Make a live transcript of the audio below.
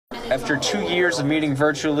After 2 years of meeting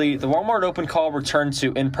virtually, the Walmart Open Call returned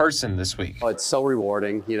to in person this week. Oh, it's so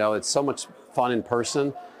rewarding. You know, it's so much fun in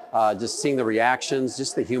person. Just seeing the reactions,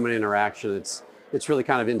 just the human interaction. It's really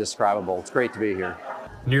kind of indescribable. It's great to be here.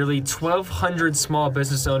 Nearly 1,200 small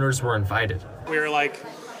business owners were invited. We were like,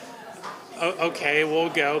 okay, we'll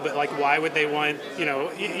go, but like, why would they want, who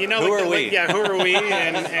are we? Yeah, who are we,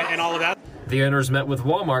 and all of that. The owners met with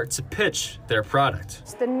Walmart to pitch their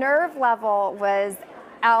product. The nerve level was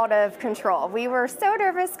out of control. We were so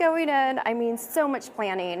nervous going in. I mean, so much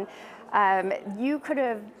planning. You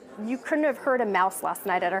couldn't have heard a mouse last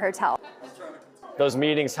night at our hotel. Those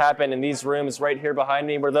meetings happen in these rooms right here behind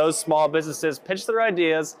me, where those small businesses pitch their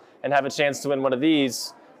ideas and have a chance to win one of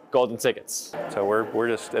these golden tickets. So we're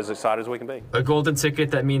just as excited as we can be. A golden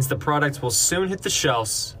ticket that means the product will soon hit the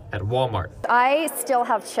shelves at Walmart. I still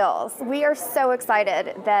have chills. We are so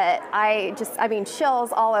excited that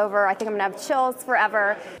chills all over. I think I'm gonna have chills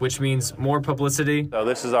forever. Which means more publicity. So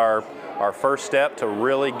this is our first step to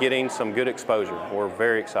really getting some good exposure. We're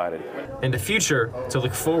very excited. And a future to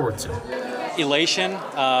look forward to. Elation,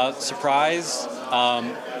 surprise,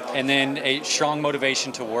 and then a strong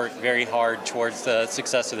motivation to work very hard towards the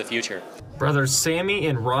success of the future. Brothers Sammy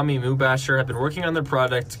and Rami Mubasher have been working on their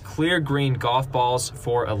product, Clear Green Golf Balls,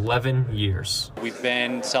 for 11 years. We've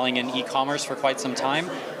been selling in e-commerce for quite some time,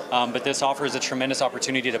 but this offers a tremendous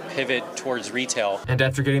opportunity to pivot towards retail. And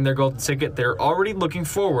after getting their golden ticket, they're already looking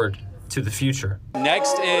forward to the future.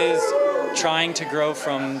 Next is trying to grow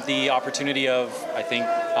from the opportunity of, I think,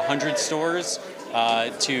 100 stores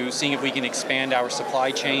to seeing if we can expand our supply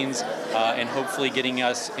chains and hopefully getting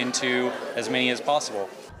us into as many as possible.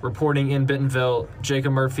 Reporting in Bentonville,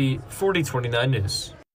 Jacob Murphy, 4029 News.